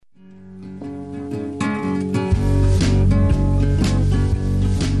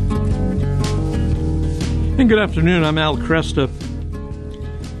Good afternoon. I'm Al Kresta.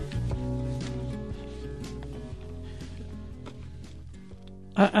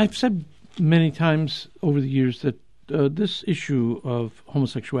 I've said many times over the years that this issue of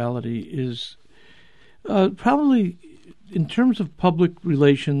homosexuality is probably, in terms of public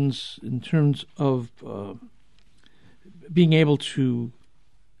relations, in terms of being able to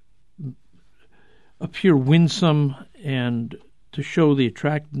appear winsome and to show the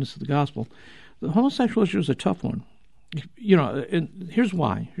attractiveness of the gospel, the homosexual issue is a tough one. You know, and here's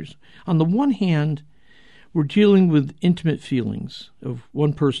why. On the one hand, we're dealing with intimate feelings of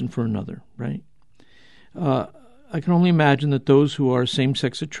one person for another, right? I can only imagine that those who are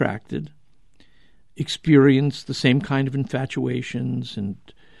same-sex attracted experience the same kind of infatuations and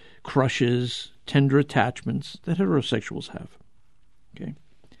crushes, tender attachments that heterosexuals have, okay?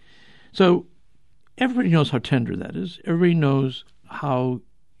 So everybody knows how tender that is. Everybody knows how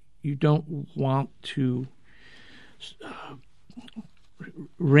you don't want to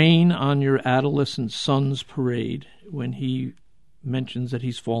rain on your adolescent son's parade when he mentions that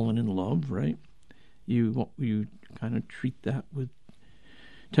he's fallen in love, right? You kind of treat that with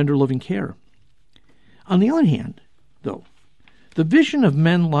tender, loving care. On the other hand, though, the vision of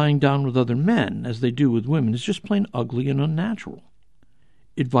men lying down with other men, as they do with women, is just plain ugly and unnatural.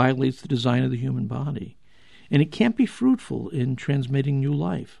 It violates the design of the human body, and it can't be fruitful in transmitting new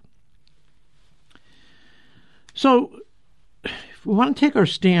life. So, if we want to take our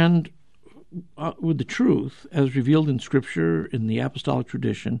stand with the truth, as revealed in Scripture, in the apostolic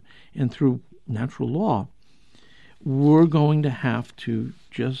tradition, and through natural law, we're going to have to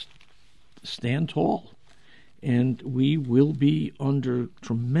just stand tall, and we will be under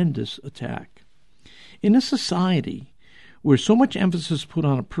tremendous attack. In a society where so much emphasis is put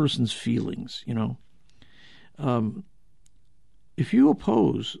on a person's feelings, if you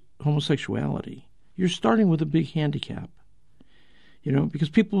oppose homosexuality, you're starting with a big handicap, because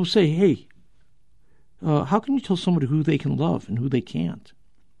people will say, hey, how can you tell somebody who they can love and who they can't?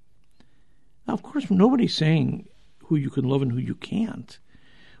 Now, of course, nobody's saying who you can love and who you can't.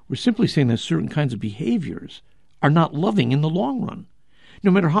 We're simply saying that certain kinds of behaviors are not loving in the long run, no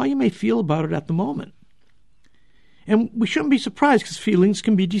matter how you may feel about it at the moment. And we shouldn't be surprised because feelings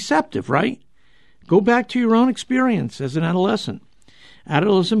can be deceptive, right? Go back to your own experience as an adolescent.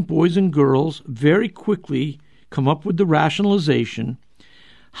 Adolescent boys and girls very quickly come up with the rationalization,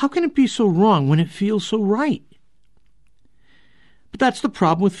 how can it be so wrong when it feels so right? But that's the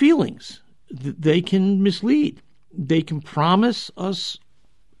problem with feelings. They can mislead. They can promise us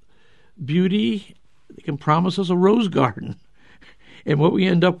beauty. They can promise us a rose garden. And what we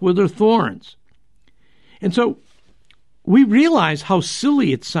end up with are thorns. And so we realize how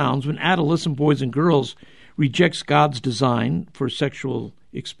silly it sounds when adolescent boys and girls rejects God's design for sexual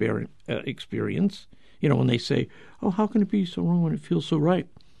experience. When they say, oh, how can it be so wrong when it feels so right?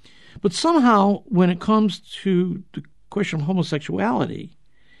 But somehow, when it comes to the question of homosexuality,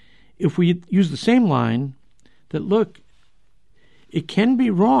 if we use the same line that, look, it can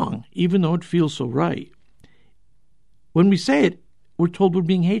be wrong even though it feels so right, when we say it, we're told we're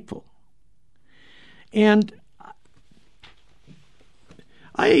being hateful. And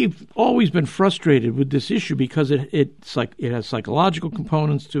I've always been frustrated with this issue because it has psychological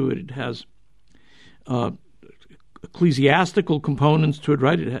components to it. It has ecclesiastical components to it,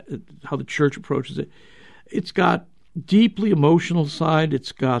 right? How the church approaches it. It's got deeply emotional side.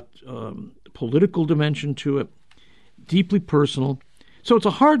 It's got political dimension to it, deeply personal. So it's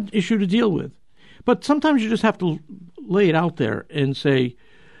a hard issue to deal with. But sometimes you just have to lay it out there and say,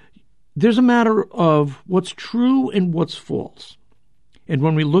 there's a matter of what's true and what's false. And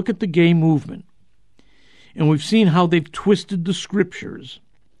when we look at the gay movement, and we've seen how they've twisted the scriptures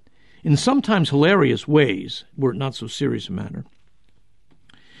in sometimes hilarious ways, were it not so serious a matter,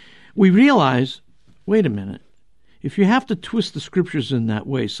 we realize, wait a minute, if you have to twist the scriptures in that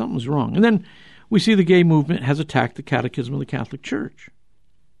way, something's wrong. And then we see the gay movement has attacked the catechism of the Catholic Church.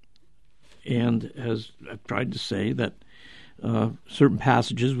 And as I've tried to say, that certain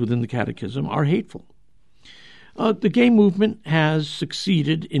passages within the catechism are hateful. The gay movement has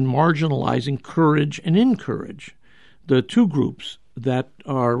succeeded in marginalizing courage and encourage, the two groups that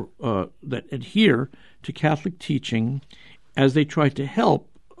are that adhere to Catholic teaching as they try to help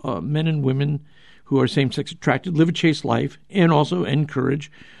men and women who are same-sex attracted live a chaste life, and also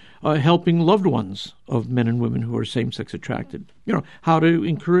encourage helping loved ones of men and women who are same-sex attracted, how to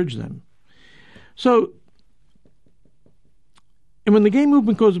encourage them. So, and when the gay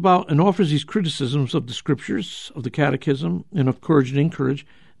movement goes about and offers these criticisms of the scriptures, of the catechism, and of courage and encourage,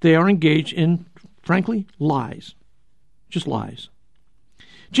 they are engaged in, frankly, lies. Just lies.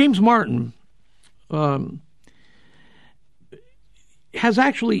 James Martin has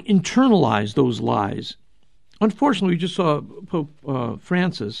actually internalized those lies. Unfortunately, we just saw Pope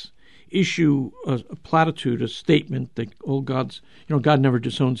Francis issue a platitude, a statement that, God never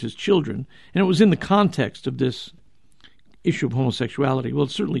disowns his children. And it was in the context of this issue of homosexuality. Well,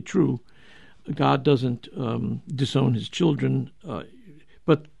 it's certainly true. God doesn't disown his children,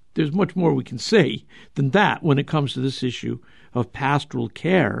 but there's much more we can say than that when it comes to this issue of pastoral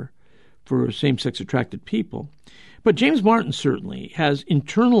care for same-sex attracted people. But James Martin certainly has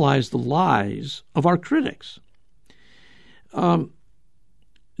internalized the lies of our critics.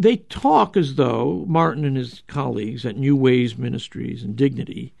 They talk as though, Martin and his colleagues at New Ways Ministries and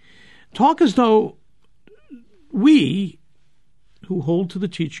Dignity, talk as though we, who hold to the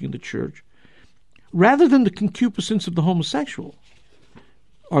teaching of the church, rather than the concupiscence of the homosexual,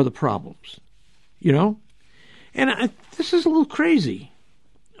 are the problems, And this is a little crazy.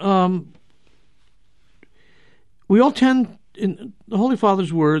 We all tend, in the Holy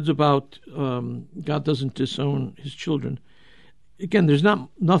Father's words about God doesn't disown his children, again, there's not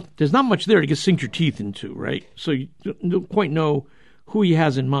much there to just sink your teeth into, right? So you don't quite know who he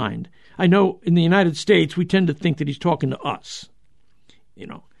has in mind. I know in the United States, we tend to think that he's talking to us.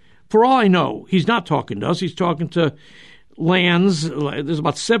 For all I know, he's not talking to us. He's talking to lands. There's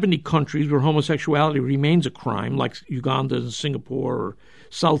about 70 countries where homosexuality remains a crime, like Uganda and Singapore or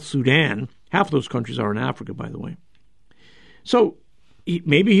South Sudan. Half of those countries are in Africa, by the way. So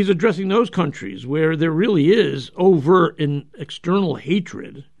maybe he's addressing those countries where there really is overt and external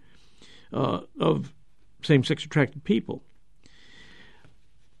hatred of same-sex attracted people.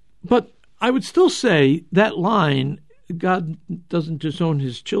 But I would still say that line, God doesn't disown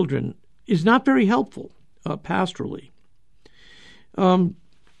his children, is not very helpful pastorally.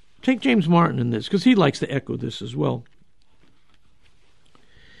 Take James Martin in this, because he likes to echo this as well.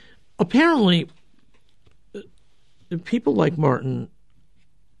 Apparently, people like Martin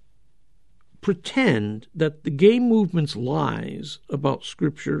pretend that the gay movement's lies about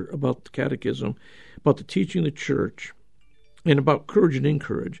Scripture, about the Catechism, about the teaching of the Church, and about courage and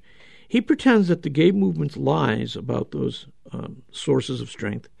encourage, he pretends that the gay movement's lies about those sources of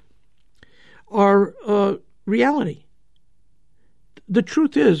strength are reality. The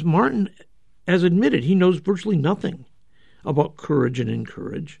truth is, Martin has admitted he knows virtually nothing about courage and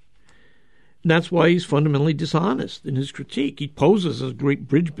encourage. And that's why he's fundamentally dishonest in his critique. He poses as a great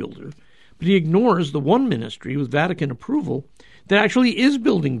bridge builder, but he ignores the one ministry with Vatican approval that actually is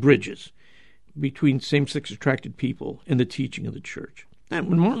building bridges between same-sex attracted people and the teaching of the Church. And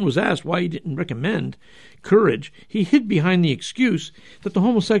when Martin was asked why he didn't recommend courage, he hid behind the excuse that the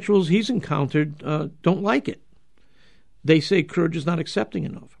homosexuals he's encountered don't like it. They say courage is not accepting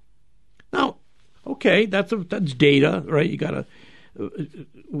enough. Now, okay, that's data, right? You got to.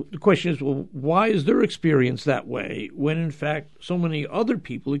 The question is, well, why is their experience that way when, in fact, so many other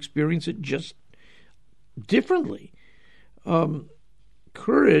people experience it just differently?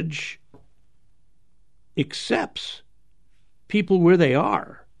 Courage accepts people where they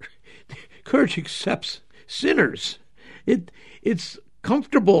are. Courage accepts sinners. It's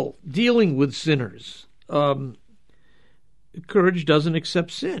comfortable dealing with sinners. Courage doesn't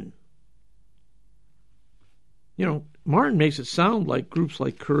accept sin. Martin makes it sound like groups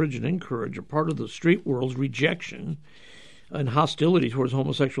like Courage and Encourage are part of the straight world's rejection and hostility towards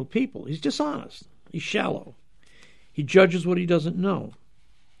homosexual people. He's dishonest. He's shallow. He judges what he doesn't know.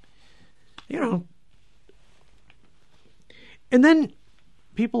 And then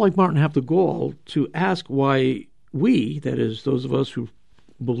people like Martin have the gall to ask why we, that is, those of us who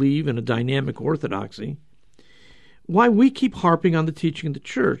believe in a dynamic orthodoxy, why we keep harping on the teaching of the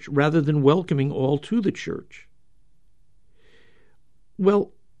Church rather than welcoming all to the Church.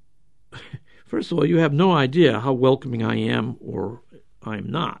 Well, first of all, you have no idea how welcoming I am or I am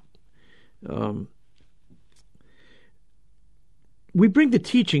not. We bring the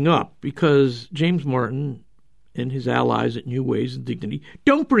teaching up because James Martin and his allies at New Ways and Dignity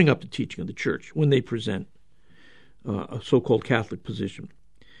don't bring up the teaching of the Church when they present a so-called Catholic position.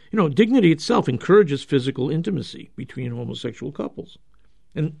 Dignity itself encourages physical intimacy between homosexual couples,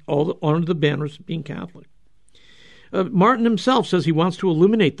 and all under the banners of being Catholic. Martin himself says he wants to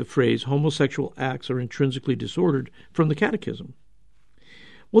eliminate the phrase homosexual acts are intrinsically disordered from the Catechism.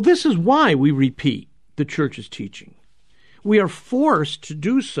 Well, this is why we repeat the Church's teaching. We are forced to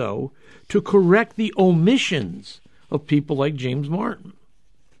do so to correct the omissions of people like James Martin.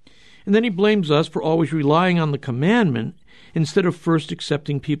 And then he blames us for always relying on the commandment instead of first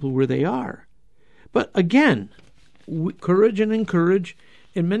accepting people where they are. But again, Courage and Encourage,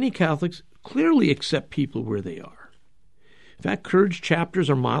 and many Catholics clearly accept people where they are. In fact, Courage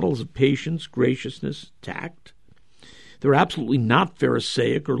chapters are models of patience, graciousness, tact. They're absolutely not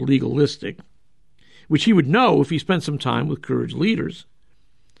Pharisaic or legalistic, which he would know if he spent some time with Courage leaders.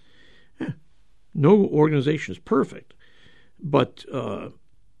 No organization is perfect, but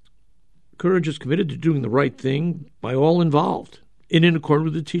Courage is committed to doing the right thing by all involved and in accord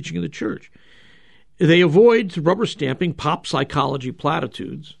with the teaching of the church. They avoid rubber stamping pop psychology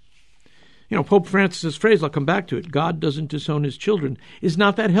platitudes. Pope Francis's phrase, I'll come back to it, God doesn't disown his children, is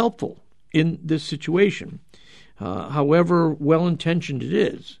not that helpful in this situation, however well-intentioned it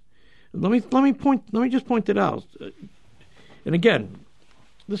is. Let me just point it out. And again,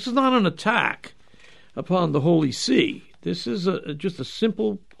 this is not an attack upon the Holy See. This is just a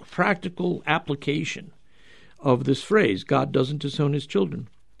simple, practical application of this phrase, God doesn't disown his children.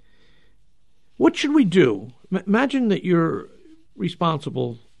 What should we do? Imagine that you're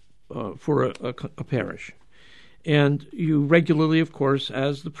responsible for a parish, and you regularly, of course,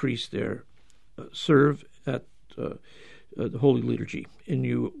 as the priest there, serve at the Holy Liturgy, and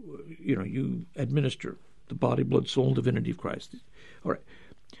you administer the body, blood, soul, and divinity of Christ. All right.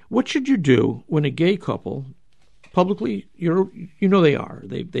 What should you do when a gay couple, publicly, they are.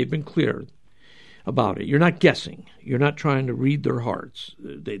 They've been clear about it. You're not guessing. You're not trying to read their hearts.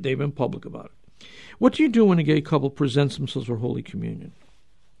 They've been public about it. What do you do when a gay couple presents themselves for Holy Communion?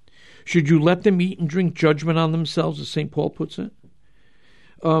 Should you let them eat and drink judgment on themselves, as St. Paul puts it?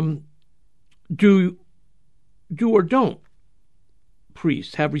 Do or don't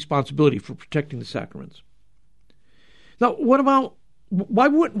priests have responsibility for protecting the sacraments? Now, what about,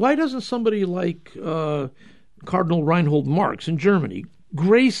 why doesn't somebody like Cardinal Reinhold Marx in Germany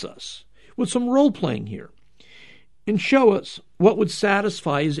grace us with some role-playing here and show us what would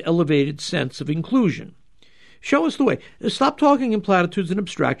satisfy his elevated sense of inclusion? Show us the way. Stop talking in platitudes and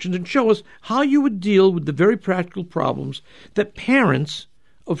abstractions and show us how you would deal with the very practical problems that parents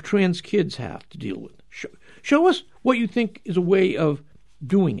of trans kids have to deal with. Show us what you think is a way of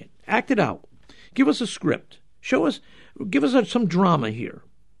doing it. Act it out. Give us a script. Give us some drama here.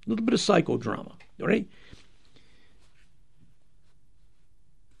 A little bit of psychodrama. All right?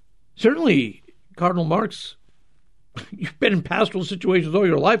 Certainly, Cardinal Marx, you've been in pastoral situations all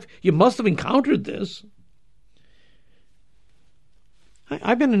your life. You must have encountered this.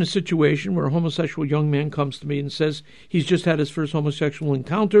 I've been in a situation where a homosexual young man comes to me and says he's just had his first homosexual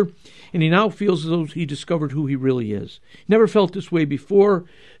encounter, and he now feels as though he discovered who he really is. Never felt this way before,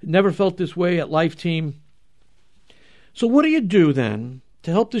 never felt this way at Life Team. So what do you do then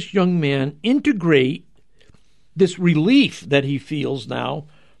to help this young man integrate this relief that he feels now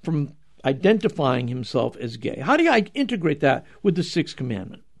from identifying himself as gay? How do you integrate that with the sixth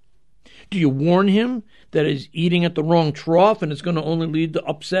commandment? Do you warn him that he's eating at the wrong trough and it's going to only lead to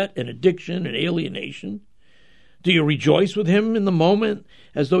upset and addiction and alienation? Do you rejoice with him in the moment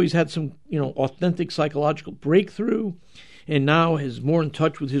as though he's had some, authentic psychological breakthrough and now is more in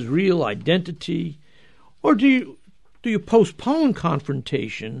touch with his real identity? Or do you postpone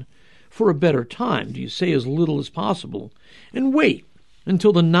confrontation for a better time? Do you say as little as possible and wait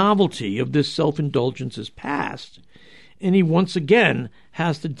until the novelty of this self-indulgence is past and he once again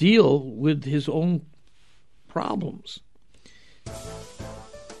has to deal with his own problems?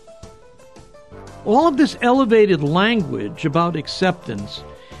 All of this elevated language about acceptance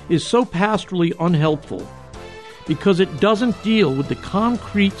is so pastorally unhelpful because it doesn't deal with the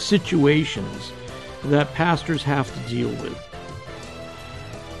concrete situations that pastors have to deal with.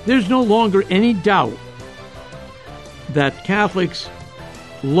 There's no longer any doubt that Catholics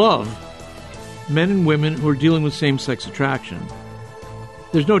love men and women who are dealing with same-sex attraction.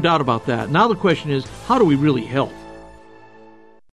 There's no doubt about that. Now the question is, how do we really help?